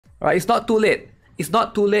Alright, it's not too late. It's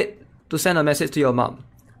not too late to send a message to your mom.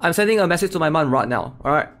 I'm sending a message to my mom right now.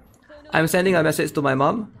 Alright? I'm sending a message to my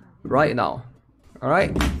mom right now.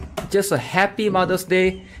 Alright? Just a happy Mother's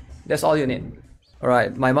Day. That's all you need.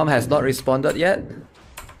 Alright, my mom has not responded yet.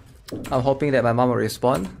 I'm hoping that my mom will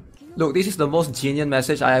respond. Look, this is the most genuine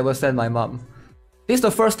message I ever sent my mom. This is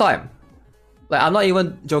the first time. Like, I'm not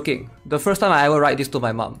even joking. The first time I ever write this to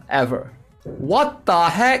my mom. Ever. What the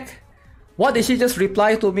heck? What did she just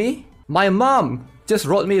reply to me? My mom just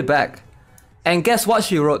wrote me back. And guess what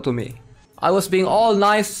she wrote to me? I was being all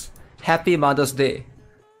nice. Happy Mother's Day.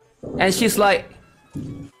 And she's like,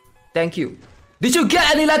 thank you. Did you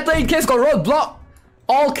get any letter in case got roadblock?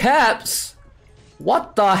 All caps.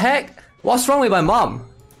 What the heck? What's wrong with my mom?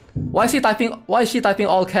 Why is she typing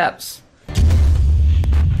all caps?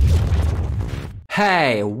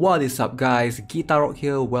 Hey, what is up guys? Guitar Rock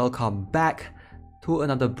here, welcome back to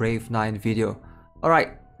another Brave 9 video.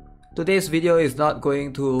 Alright, today's video is not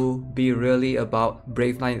going to be really about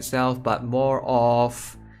Brave 9 itself, but more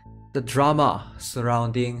of the drama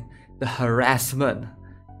surrounding the harassment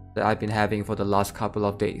that I've been having for the last couple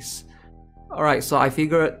of days. Alright, so I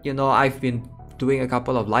figured, you know, I've been doing a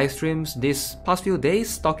couple of live streams this past few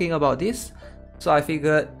days talking about this. So I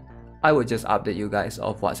figured I would just update you guys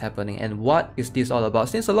of what's happening and what is this all about.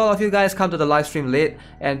 Since a lot of you guys come to the live stream late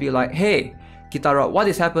and be like, hey, Guitar Rock, what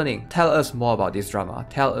is happening? Tell us more about this drama.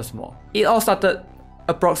 Tell us more. It all started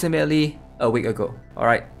approximately a week ago.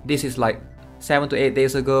 Alright, this is like 7 to 8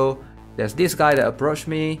 days ago. There's this guy that approached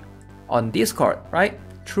me on Discord, right?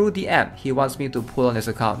 Through DM. He wants me to pull on his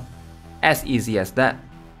account. As easy as that.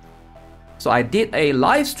 So I did a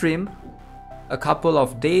live stream a couple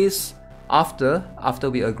of days after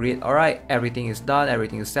we agreed, alright, everything is done,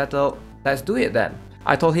 everything is settled, let's do it then.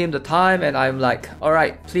 I told him the time and I'm like,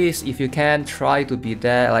 alright, please, if you can, try to be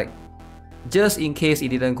there, like, just in case it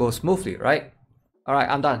didn't go smoothly, right? Alright,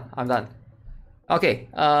 I'm done. Okay,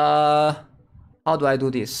 how do I do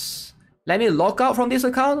this? Let me log out from this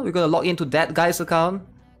account. We're gonna log into that guy's account,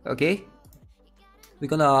 okay? We're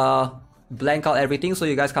gonna blank out everything so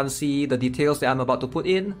you guys can't see the details that I'm about to put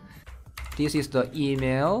in. This is the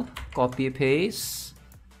email, copy paste.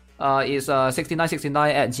 It's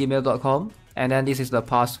 6969@gmail.com, and then this is the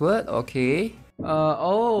password. Okay.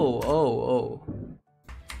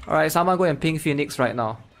 Alright, someone go and ping Phoenix right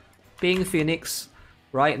now. Ping Phoenix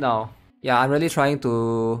right now. Yeah, I'm really trying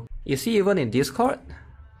to... Is he even in Discord?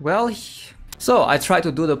 Well, so I tried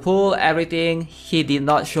to do the pull, everything. He did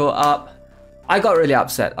not show up. I got really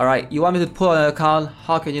upset, alright? You want me to pull on an account,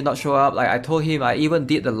 how can you not show up? Like I told him, I even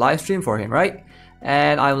did the live stream for him, right?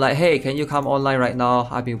 And I'm like, hey, can you come online right now?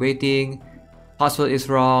 I've been waiting, password is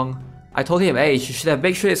wrong. I told him, hey, you should have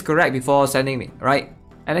made sure it's correct before sending me, right?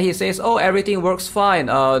 And then he says, oh, everything works fine,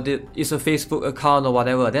 it's a Facebook account or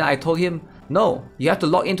whatever. Then I told him, no, you have to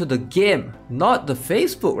log into the game, not the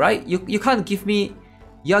Facebook, right? You can't give me,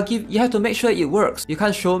 you have to make sure it works. You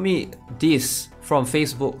can't show me this from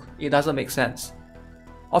Facebook. It doesn't make sense.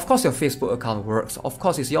 Of course your Facebook account works. Of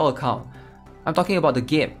course it's your account. I'm talking about the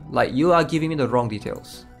game. Like, you are giving me the wrong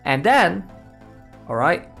details. And then,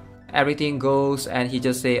 alright, everything goes and he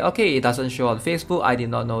just say, okay, it doesn't show on Facebook. I did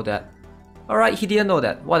not know that. Alright, he didn't know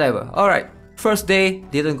that. Whatever. Alright. First day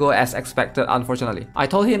didn't go as expected, unfortunately. I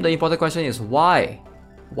told him the important question is why?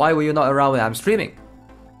 Why were you not around when I'm streaming?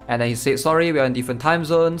 And then he said, sorry, we are in different time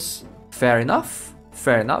zones. Fair enough.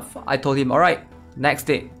 Fair enough. I told him, alright, next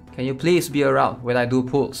day, can you please be around when I do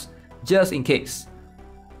pulls? Just in case.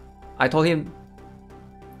 I told him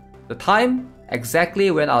the time,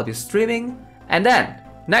 exactly when I'll be streaming. And then,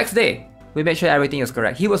 next day, we made sure everything is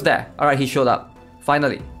correct. He was there. Alright, he showed up.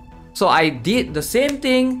 Finally. So I did the same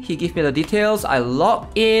thing. He gave me the details. I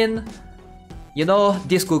logged in. You know,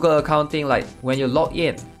 this Google account thing, like when you log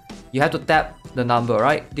in, you have to tap the number,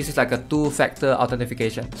 right? This is like a two-factor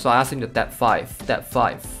authentication. So I asked him to tap 5. Tap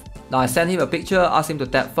 5. Now I sent him a picture, asked him to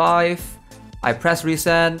tap 5. I press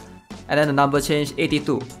resend, and then the number changed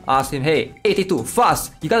 82. I asked him, hey, 82,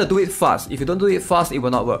 fast! You gotta do it fast. If you don't do it fast, it will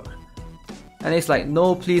not work. And it's like,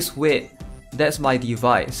 no, please wait. That's my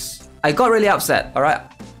device. I got really upset, alright?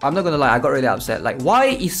 I'm not gonna lie, I got really upset. Like, why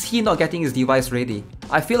is he not getting his device ready?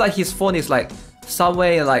 I feel like his phone is like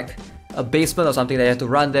somewhere in like a basement or something that you have to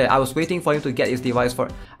run there. I was waiting for him to get his device for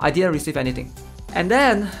it. I didn't receive anything. And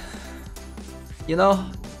then, you know,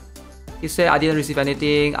 he said, I didn't receive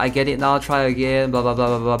anything, I get it now, try again, blah blah blah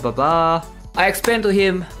blah blah blah blah. I explained to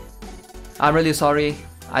him, I'm really sorry,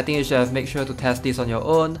 I think you should have made sure to test this on your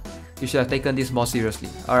own. You should have taken this more seriously.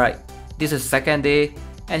 Alright, this is second day,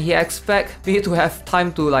 and he expects me to have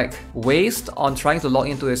time to like waste on trying to log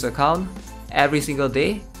into his account. every single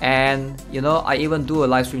day, and you know, I even do a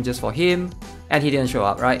live stream just for him, and he didn't show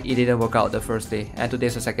up, right? It didn't work out the first day, and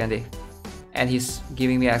today's the second day. And he's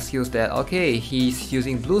giving me an excuse that, okay, he's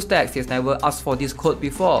using BlueStacks, he's never asked for this code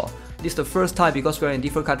before. This is the first time because we're in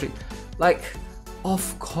different countries. Like,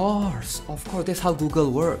 of course, that's how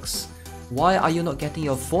Google works. Why are you not getting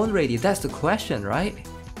your phone ready? That's the question, right?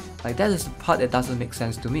 Like, that is the part that doesn't make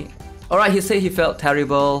sense to me. Alright, he said he felt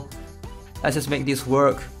terrible. Let's just make this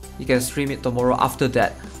work. You can stream it tomorrow after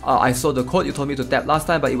that. I saw the code you told me to tap last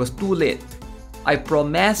time, but it was too late. I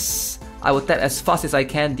promise I will tap as fast as I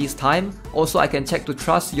can this time. Also, I can check to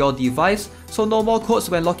trust your device, so no more codes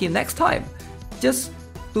when logged in next time. Just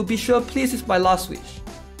to be sure, please, it's my last wish.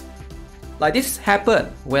 Like, this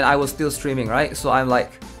happened when I was still streaming, right? So I'm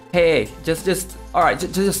like, hey, alright,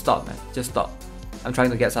 just stop, man. Just stop. I'm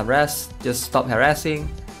trying to get some rest. Just stop harassing.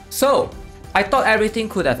 So, I thought everything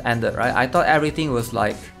could have ended, right? I thought everything was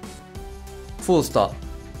like, full stop.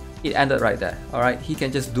 It ended right there, alright? He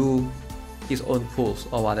can just do his own pulls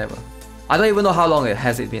or whatever. I don't even know how long it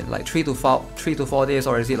has been, like 3 to 4 days,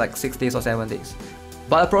 or is it like 6 days or 7 days?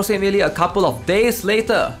 But approximately a couple of days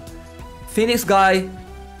later, Phoenix guy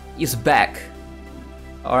is back.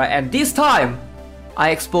 Alright, and this time,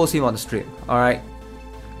 I exposed him on the stream, alright?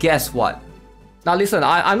 Guess what? Now listen,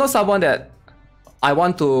 I'm not someone that I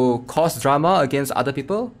want to cause drama against other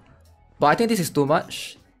people, but I think this is too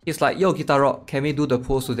much. He's like, yo, Guitar Rock, can we do the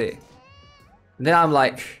pulls today? And then I'm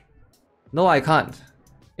like, no, I can't.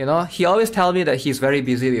 You know, he always tells me that he's very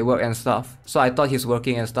busy with work and stuff. So I thought he's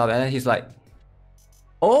working and stuff, and then he's like,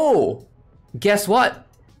 oh, guess what?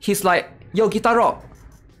 He's like, yo, Guitar Rock,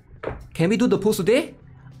 can we do the pulls today?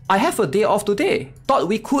 I have a day off today. Thought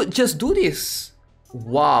we could just do this.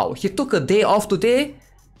 Wow, he took a day off today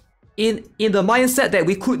in the mindset that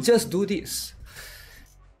we could just do this.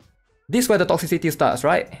 This is where the toxicity starts,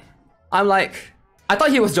 right? I'm like, I thought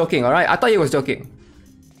he was joking, alright? I thought he was joking.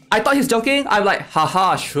 I thought he's joking. I'm like,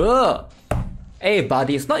 haha, sure. Hey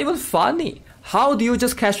buddy, it's not even funny. How do you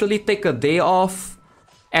just casually take a day off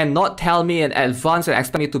and not tell me in advance and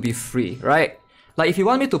expect me to be free, right? Like, if you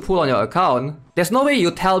want me to pull on your account, there's no way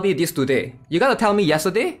you tell me this today. You gotta tell me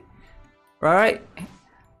yesterday, right?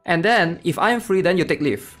 And then, if I'm free, then you take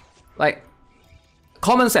leave. Like,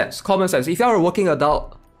 common sense, common sense. If you're a working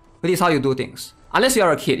adult, this is how you do things. Unless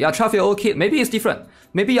you're a kid, you're a 12-year-old kid, maybe it's different.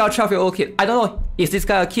 Maybe you're a 12-year-old kid. I don't know. Is this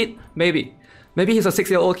guy a kid? Maybe. Maybe he's a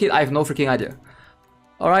 6-year-old kid. I have no freaking idea.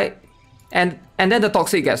 Alright? And then the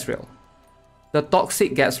toxic gets real. The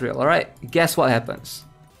toxic gets real, alright? Guess what happens?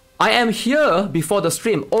 I am here before the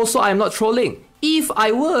stream. Also, I'm not trolling. If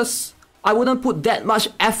I was, I wouldn't put that much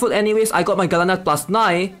effort anyways. I got my Galana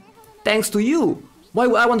 +9 thanks to you. Why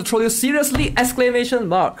would I want to troll you? Seriously? Exclamation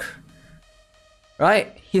mark.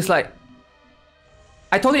 Right? He's like,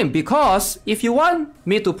 I told him, because if you want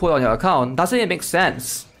me to put on your account, doesn't it make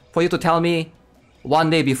sense for you to tell me 1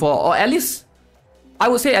 day before, or at least, I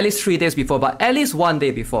would say at least 3 days before, but at least 1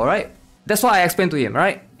 day before, right? That's what I explained to him,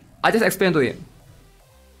 right? I just explained to him.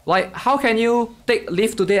 Like, how can you take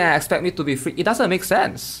leave today and expect me to be free? It doesn't make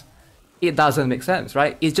sense. It doesn't make sense,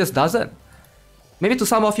 right? It just doesn't. Maybe to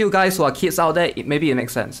some of you guys who are kids out there, maybe it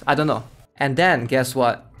makes sense. I don't know. And then, guess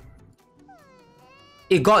what?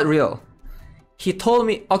 It got real. He told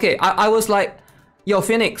me, okay, I was like, yo,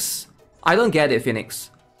 Phoenix, I don't get it, Phoenix.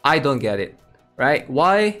 I don't get it, right?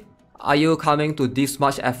 Why are you coming to this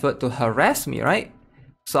much effort to harass me, right?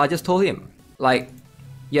 So I just told him, like,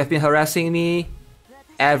 you have been harassing me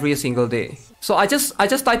every single day. So I just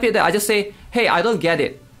type it there. I just say, hey, I don't get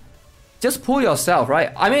it. Just pull yourself,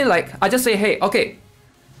 right? I mean, like, I just say, hey, okay,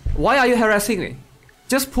 why are you harassing me?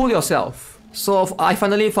 Just pull yourself. So I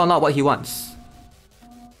finally found out what he wants.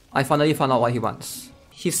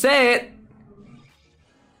 He said,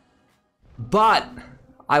 but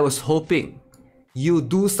I was hoping you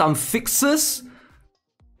do some fixes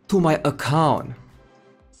to my account.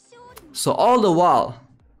 So all the while,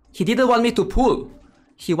 he didn't want me to pull.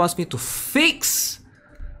 He wants me to fix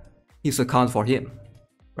his account for him,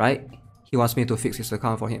 right? He wants me to fix his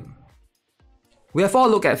account for him. We have all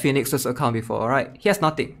looked at Phoenix's account before, right? He has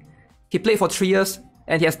nothing. He played for 3 years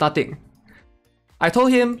and he has nothing. I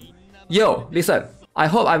told him, yo, listen, I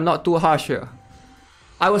hope I'm not too harsh here.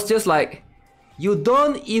 I was just like, you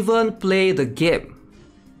don't even play the game.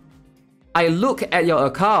 I look at your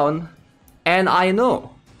account and I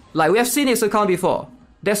know. Like, we have seen his account before.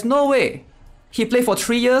 There's no way. He played for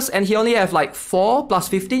 3 years and he only have like 4 plus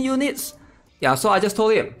 15 units. Yeah, so I just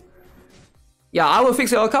told him, yeah, I will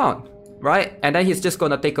fix your account, right? And then he's just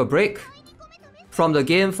gonna take a break from the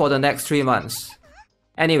game for the next 3 months.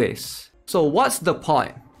 Anyways, so what's the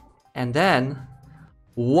point? And then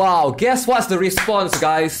Wow, guess what's the response,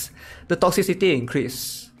 guys? The toxicity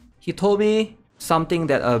increased. He told me something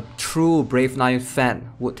that a true Brave Knight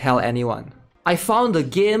fan would tell anyone. I found the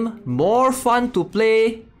game more fun to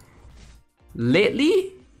play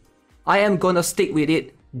lately. I am gonna stick with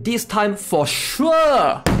it this time for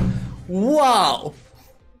sure. Wow!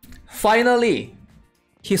 Finally,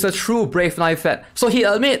 he's a true Brave Knight fan. So he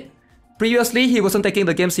admit, previously he wasn't taking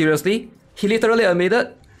the game seriously. He literally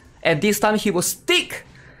admitted, and this time he will stick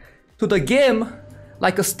to the game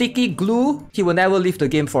like a sticky glue. He will never leave the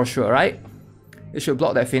game for sure, right? You should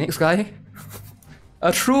block that Phoenix guy.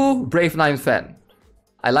 A true Brave Knight fan.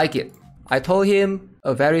 I like it. I told him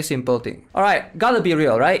a very simple thing. Alright, gotta be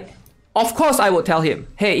real, right? Of course I would tell him,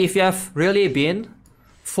 hey, if you have really been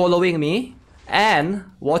following me and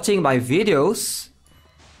watching my videos,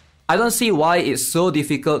 I don't see why it's so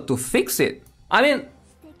difficult to fix it. I mean,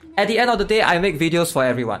 at the end of the day, I make videos for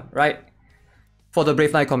everyone, right? For the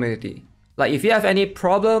Brave Knight community. Like, if you have any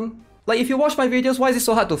problem, like if you watch my videos, why is it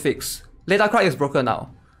so hard to fix? Letacry is broken now.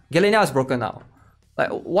 Galenia is broken now. Like,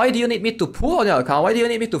 why do you need me to pull on your account? Why do you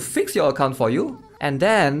need me to fix your account for you? And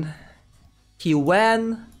then he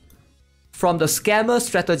went from the scammer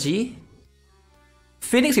strategy.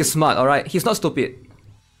 Phoenix is smart, alright? He's not stupid.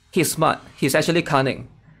 He's smart. He's actually cunning.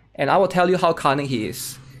 And I will tell you how cunning he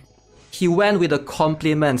is. He went with a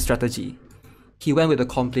compliment strategy. He went with a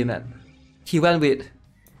compliment. He went with,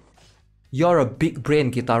 you're a big brain,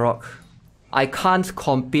 Guitar Rock. I can't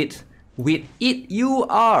compete with it. You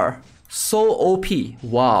are so OP.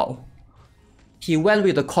 Wow. He went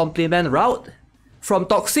with the compliment route from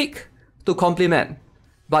toxic to compliment.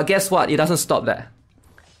 But guess what? It doesn't stop there.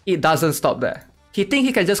 It doesn't stop there. He thinks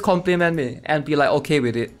he can just compliment me and be like okay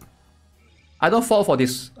with it. I don't fall for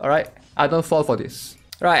this, alright? I don't fall for this.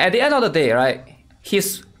 Right, at the end of the day, right?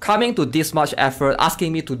 He's coming to this much effort,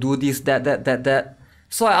 asking me to do this, that.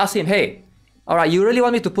 So I asked him, hey, alright, you really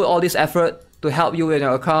want me to put all this effort to help you in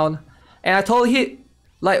your account? And I told him,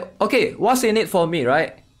 like, okay, what's in it for me,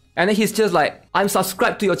 right? And then he's just like, I'm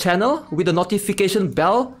subscribed to your channel with the notification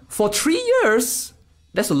bell for 3 years.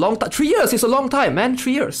 That's a long time. 3 years is a long time, man.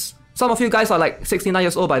 3 years. Some of you guys are like 69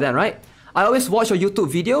 years old by then, right? I always watch your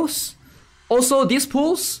YouTube videos. Also, these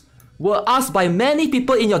pools were asked by many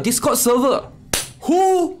people in your Discord server.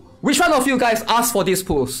 Which one of you guys asked for these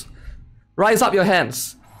pools? Rise up your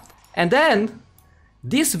hands. And then,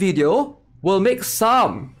 this video will make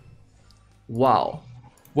some, wow,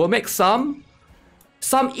 will make some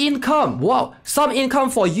income. Wow, some income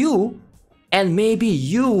for you. And maybe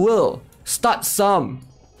you will start some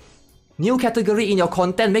new category in your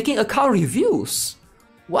content, making account reviews.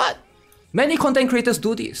 What? Many content creators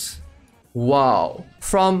do this. Wow.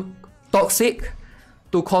 From toxic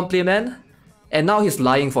to compliment, and now he's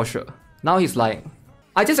lying for sure. Now he's lying.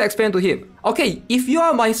 I just explained to him, okay, if you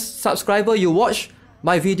are my subscriber, you watch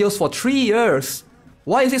my videos for 3 years,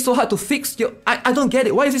 why is it so hard to fix your... I don't get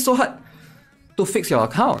it. Why is it so hard to fix your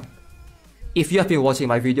account? If you have been watching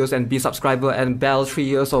my videos and be subscriber and bell 3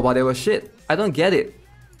 years or whatever shit, I don't get it.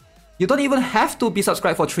 You don't even have to be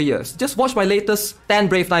subscribed for 3 years. Just watch my latest 10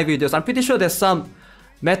 Brave Knight videos. I'm pretty sure there's some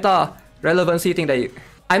meta relevancy thing that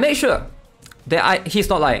I make sure that he's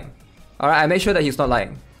not lying. Alright, I make sure that he's not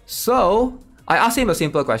lying. So, I asked him a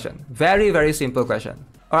simple question. Very, very simple question.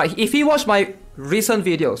 Alright, if he watched my recent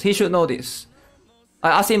videos, he should know this. I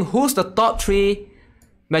asked him, who's the top 3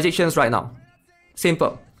 magicians right now?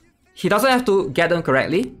 Simple. He doesn't have to get them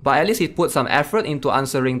correctly, but at least he put some effort into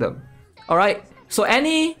answering them. Alright, so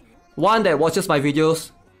anyone that watches my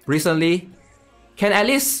videos recently can at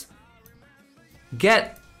least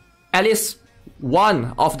get at least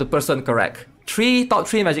one of the person correct. Top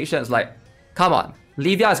 3 magicians, like, come on.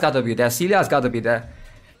 Livia has got to be there, Celia has got to be there.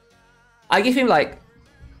 I give him like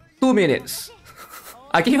 2 minutes.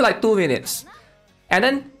 I give him like 2 minutes. And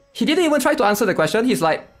then he didn't even try to answer the question. He's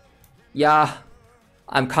like, yeah,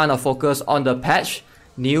 I'm kind of focused on the patch,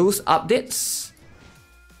 news, updates,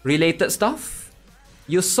 related stuff.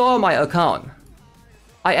 You saw my account.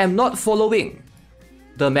 I am not following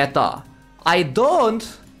the meta. I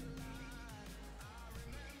don't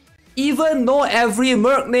even know every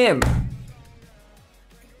merc name.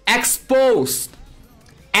 Exposed.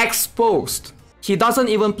 Exposed. He doesn't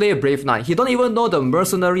even play Brave Knight. He don't even know the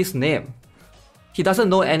mercenary's name. He doesn't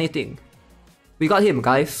know anything. We got him,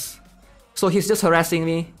 guys. So he's just harassing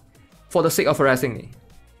me for the sake of harassing me.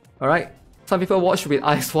 Alright? Some people watch with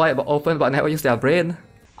eyes wide but open but never use their brain.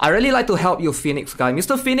 I really like to help you, Phoenix guy.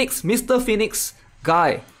 Mr. Phoenix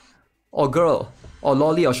guy. Or girl. Or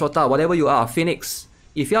lolly or shota. Whatever you are. Phoenix.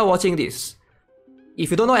 If you are watching this,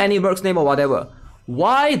 if you don't know any merc's name or whatever,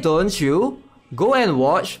 why don't you go and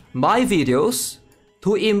watch my videos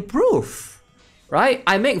to improve, right?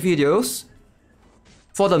 I make videos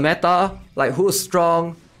for the meta, like who's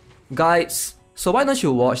strong, guides. So why don't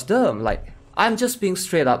you watch them? Like, I'm just being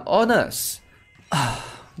straight up honest.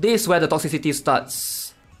 This is where the toxicity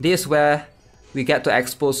starts. This is where we get to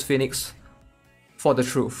expose Phoenix for the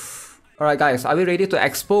truth. Alright guys, are we ready to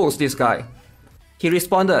expose this guy? He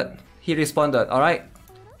responded. Alright?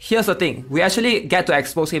 Here's the thing, we actually get to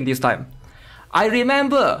expose him this time. I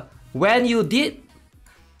remember when you did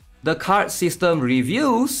the card system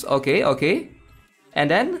reviews, okay. And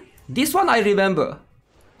then, this one I remember.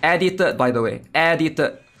 Edited, by the way.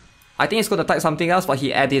 Edited. I think he's gonna type something else, but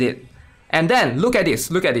he edited it. And then, look at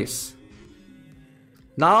this.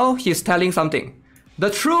 Now, he's telling something. The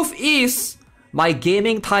truth is, my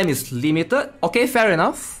gaming time is limited. Okay, fair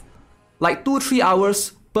enough. Like 2-3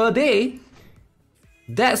 hours per day.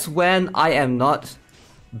 That's when I am not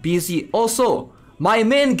busy. Also, my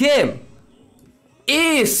main game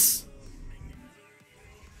is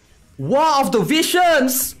War of the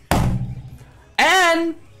Visions.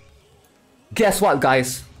 And guess what,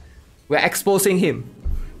 guys? We're exposing him.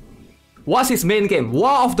 What's his main game?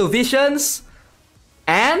 War of the Visions.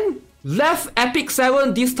 And left Epic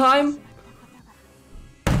 7 this time.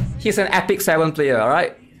 He's an Epic 7 player,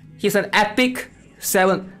 alright? He's an Epic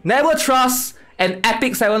 7. Never trust an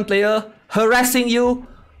Epic 7 player harassing you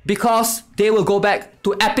because they will go back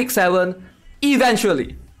to Epic 7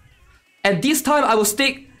 eventually. And this time I will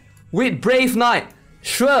stick with Brave Knight.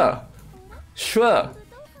 Sure.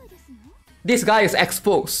 This guy is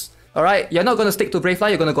exposed. Alright? You're not gonna stick to Brave Knight,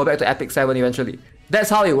 you're gonna go back to Epic 7 eventually. That's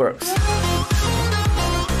how it works.